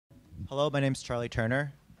Hello, my name's Charlie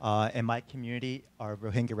Turner, and my community are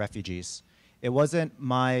Rohingya refugees. It wasn't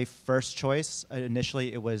my first choice.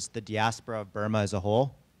 Initially, it was the diaspora of Burma as a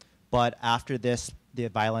whole. But after the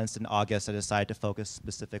violence in August, I decided to focus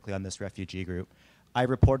specifically on this refugee group. I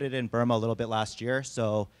reported in Burma a little bit last year,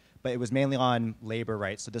 but it was mainly on labor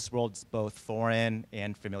rights. So this world's both foreign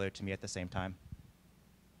and familiar to me at the same time.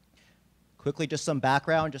 Quickly, just some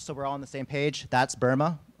background, just so we're all on the same page. That's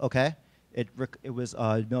Burma, okay? It was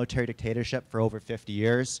a military dictatorship for over 50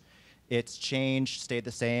 years. It's changed, stayed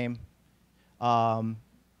the same.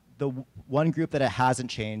 The one group that it hasn't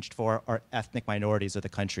changed for are ethnic minorities of the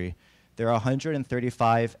country. There are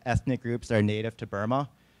 135 ethnic groups that are native to Burma.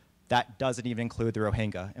 That doesn't even include the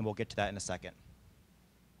Rohingya, and we'll get to that in a second.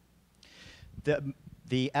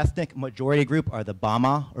 The ethnic majority group are the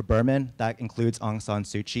Bama, or Burman. That includes Aung San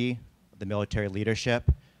Suu Kyi, the military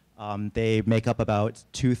leadership. They make up about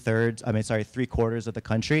three-quarters of the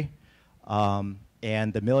country.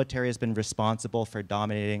 And the military has been responsible for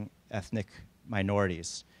dominating ethnic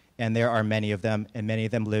minorities. And there are many of them, and many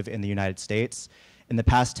of them live in the United States. In the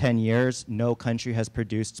past 10 years, no country has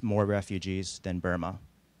produced more refugees than Burma.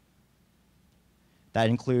 That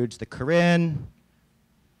includes the Karen,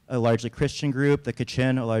 a largely Christian group, the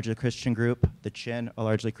Kachin, a largely Christian group, the Chin, a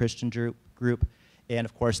largely Christian group, and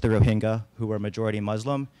of course the Rohingya, who are majority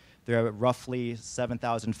Muslim. There are roughly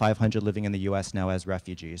 7,500 living in the US now as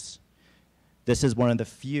refugees. This is one of the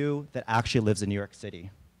few that actually lives in New York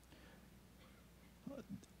City.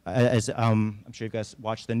 As I'm sure you guys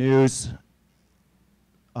watch the news,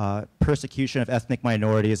 persecution of ethnic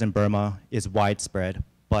minorities in Burma is widespread,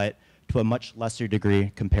 but to a much lesser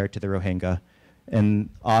degree compared to the Rohingya.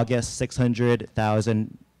 In August,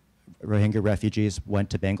 600,000 Rohingya refugees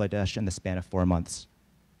went to Bangladesh in the span of 4 months.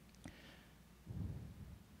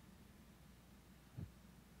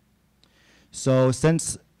 So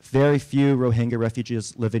since very few Rohingya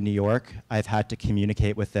refugees live in New York, I've had to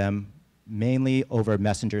communicate with them mainly over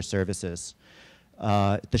messenger services.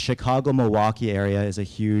 The Chicago-Milwaukee area is a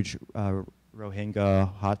huge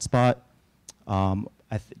Rohingya hotspot.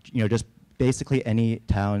 Just basically any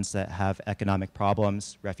towns that have economic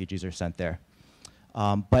problems, refugees are sent there.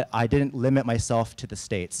 But I didn't limit myself to the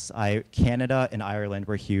States. Canada and Ireland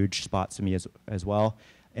were huge spots for me as well.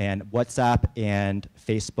 And WhatsApp and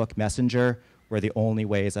Facebook Messenger were the only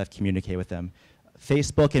ways I've communicated with them.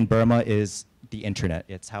 Facebook in Burma is the internet.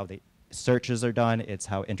 It's how the searches are done. It's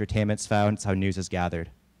how entertainment's found. It's how news is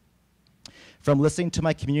gathered. From listening to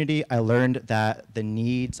my community, I learned that the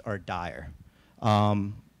needs are dire.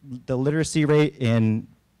 The literacy rate in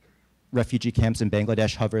refugee camps in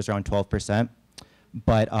Bangladesh hovers around 12%,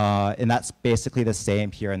 and that's basically the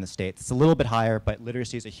same here in the States. It's a little bit higher, but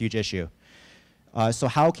literacy is a huge issue. So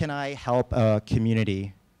how can I help a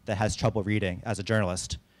community that has trouble reading as a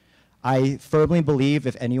journalist? I firmly believe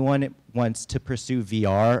if anyone wants to pursue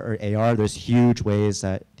VR or AR, there's huge ways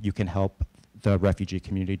that you can help the refugee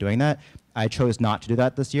community doing that. I chose not to do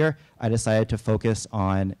that this year. I decided to focus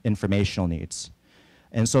on informational needs.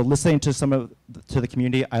 And so listening to the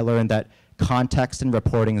community, I learned that context and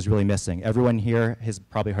reporting is really missing. Everyone here has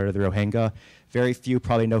probably heard of the Rohingya. Very few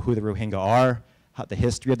probably know who the Rohingya are, the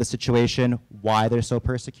history of the situation, why they're so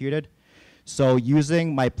persecuted. So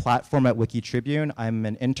using my platform at Wiki Tribune, I'm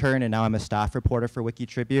an intern and now I'm a staff reporter for Wiki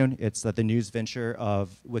Tribune. It's the news venture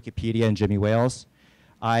of Wikipedia and Jimmy Wales.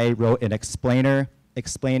 I wrote an explainer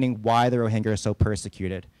explaining why the Rohingya are so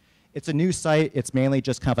persecuted. It's a news site. It's mainly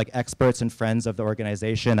just kind of like experts and friends of the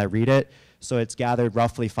organization that read it. So it's gathered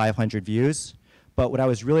roughly 500 views. But what I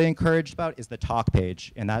was really encouraged about is the talk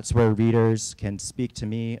page. And that's where readers can speak to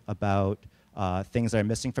me about things that are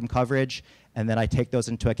missing from coverage. And then I take those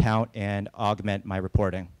into account and augment my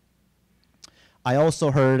reporting. I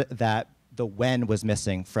also heard that the when was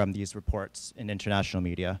missing from these reports in international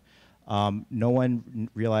media. No one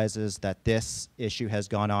realizes that this issue has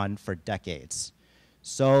gone on for decades.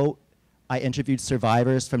 So I interviewed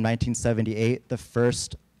survivors from 1978, the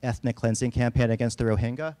first ethnic cleansing campaign against the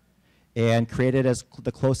Rohingya, and created as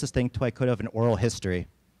the closest thing to I could of an oral history.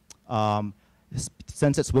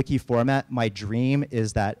 Since it's wiki format, my dream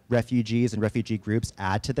is that refugees and refugee groups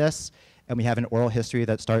add to this, and we have an oral history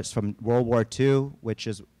that starts from World War II, which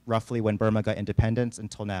is roughly when Burma got independence,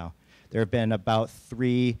 until now. There have been about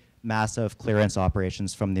 3 massive clearance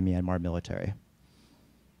operations from the Myanmar military.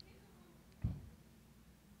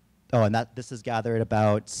 Oh, and this has gathered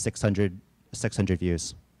about 600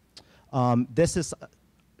 views. This is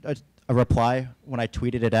a reply when I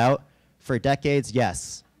tweeted it out. For decades,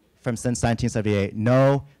 yes, since 1978.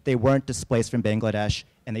 No, they weren't displaced from Bangladesh,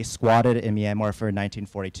 and they squatted in Myanmar for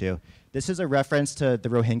 1942. This is a reference to the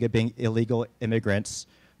Rohingya being illegal immigrants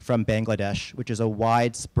from Bangladesh, which is a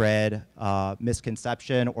widespread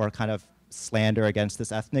misconception or kind of slander against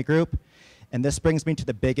this ethnic group. And this brings me to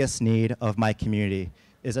the biggest need of my community,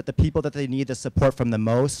 is that the people that they need the support from the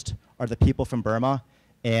most are the people from Burma,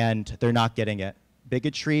 and they're not getting it.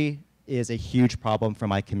 Bigotry is a huge problem for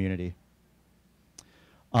my community.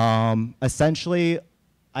 Essentially,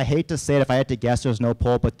 I hate to say it, if I had to guess, there's no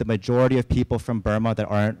poll, but the majority of people from Burma that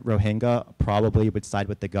aren't Rohingya probably would side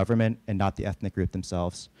with the government and not the ethnic group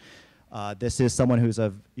themselves. This is someone who's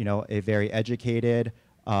a very educated,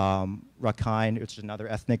 Rakhine, which is another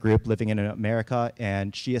ethnic group living in America,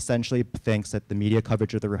 and she essentially thinks that the media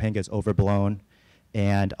coverage of the Rohingya is overblown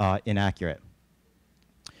and inaccurate.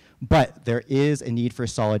 But there is a need for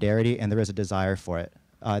solidarity, and there is a desire for it.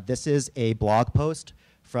 This is a blog post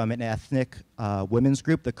from an ethnic women's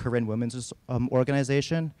group, the Karen Women's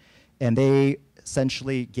Organization, and they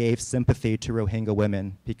essentially gave sympathy to Rohingya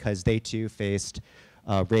women because they too faced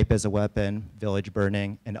rape as a weapon, village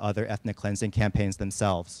burning, and other ethnic cleansing campaigns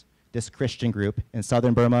themselves. This Christian group in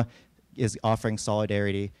southern Burma is offering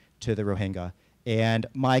solidarity to the Rohingya. And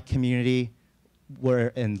my community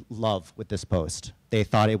were in love with this post. They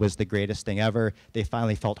thought it was the greatest thing ever. They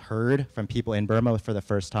finally felt heard from people in Burma for the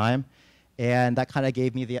first time. And that kind of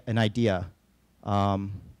gave me an idea,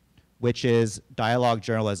 which is dialogue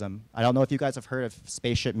journalism. I don't know if you guys have heard of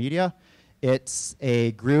Spaceship Media. It's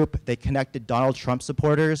a group, they connected Donald Trump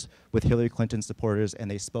supporters with Hillary Clinton supporters, and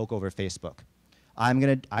they spoke over Facebook.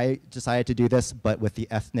 I decided to do this, but with the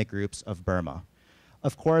ethnic groups of Burma.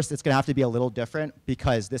 Of course, it's gonna have to be a little different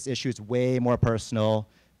because this issue is way more personal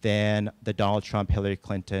than the Donald Trump-Hillary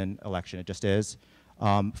Clinton election. It just is.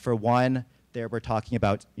 For one, there we're talking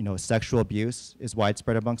about, sexual abuse is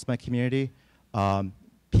widespread amongst my community.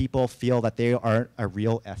 People feel that they aren't a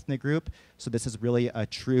real ethnic group, so this is really a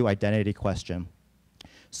true identity question.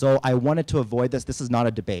 So I wanted to avoid this. This is not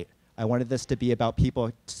a debate. I wanted this to be about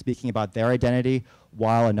people speaking about their identity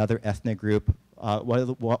while another ethnic group,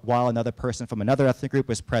 while another person from another ethnic group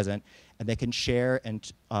was present, and they can share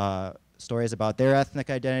stories about their ethnic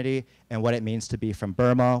identity and what it means to be from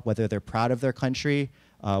Burma, whether they're proud of their country,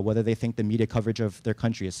 whether they think the media coverage of their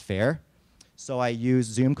country is fair. So I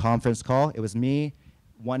used Zoom conference call. It was me,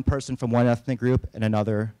 one person from one ethnic group, and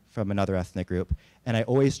another from another ethnic group. And I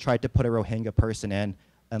always tried to put a Rohingya person in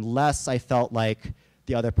unless I felt like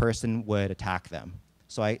the other person would attack them.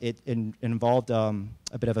 So it involved a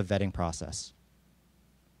bit of a vetting process.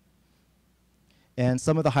 And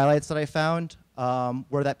some of the highlights that I found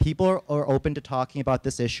were that people are open to talking about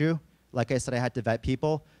this issue. Like I said, I had to vet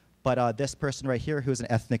people. But this person right here, who's an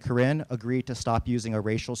ethnic Karen, agreed to stop using a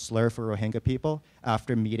racial slur for Rohingya people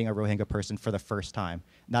after meeting a Rohingya person for the first time.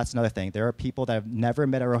 And that's another thing. There are people that have never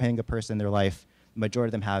met a Rohingya person in their life. The majority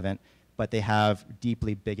of them haven't, but they have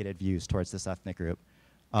deeply bigoted views towards this ethnic group.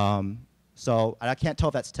 So I can't tell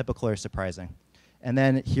if that's typical or surprising. And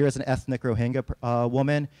then here's an ethnic Rohingya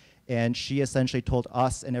woman, and she essentially told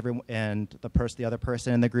us and the other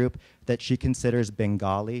person in the group that she considers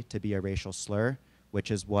Bengali to be a racial slur, which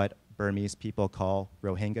is what Burmese people call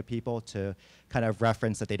Rohingya people, to kind of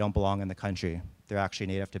reference that they don't belong in the country. They're actually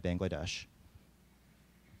native to Bangladesh.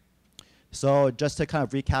 So just to kind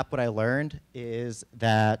of recap what I learned is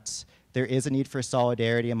that there is a need for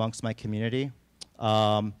solidarity amongst my community.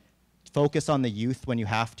 Focus on the youth when you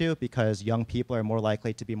have to, because young people are more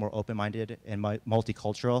likely to be more open-minded and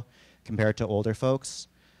multicultural compared to older folks.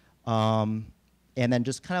 And then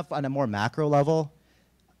just kind of on a more macro level,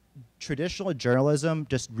 traditional journalism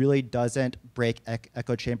just really doesn't break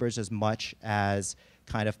echo chambers as much as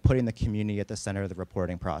kind of putting the community at the center of the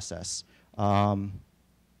reporting process.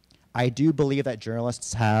 I do believe that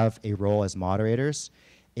journalists have a role as moderators,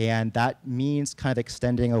 and that means kind of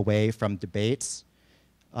extending away from debates.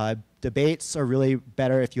 Debates are really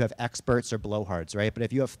better if you have experts or blowhards, right? But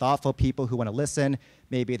if you have thoughtful people who want to listen,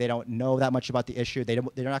 maybe they don't know that much about the issue, they're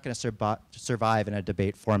not going to survive in a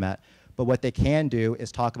debate format. But what they can do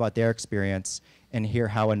is talk about their experience and hear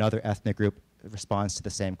how another ethnic group responds to the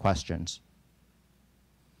same questions.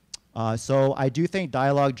 So I do think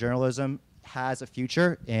dialogue journalism has a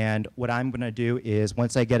future, and what I'm going to do is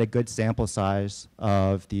once I get a good sample size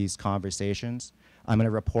of these conversations, I'm going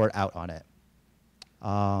to report out on it.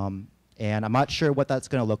 And I'm not sure what that's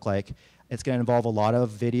going to look like. It's going to involve a lot of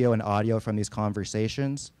video and audio from these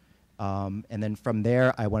conversations. And then from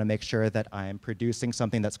there, I want to make sure that I'm producing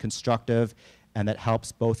something that's constructive and that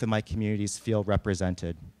helps both of my communities feel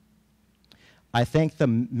represented. I think the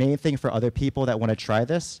main thing for other people that want to try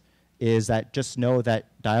this is that just know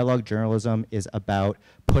that dialogue journalism is about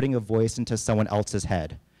putting a voice into someone else's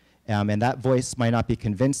head. And that voice might not be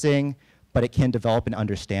convincing, but it can develop an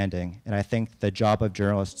understanding. And I think the job of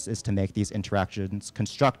journalists is to make these interactions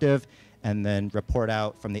constructive and then report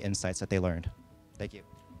out from the insights that they learned. Thank you.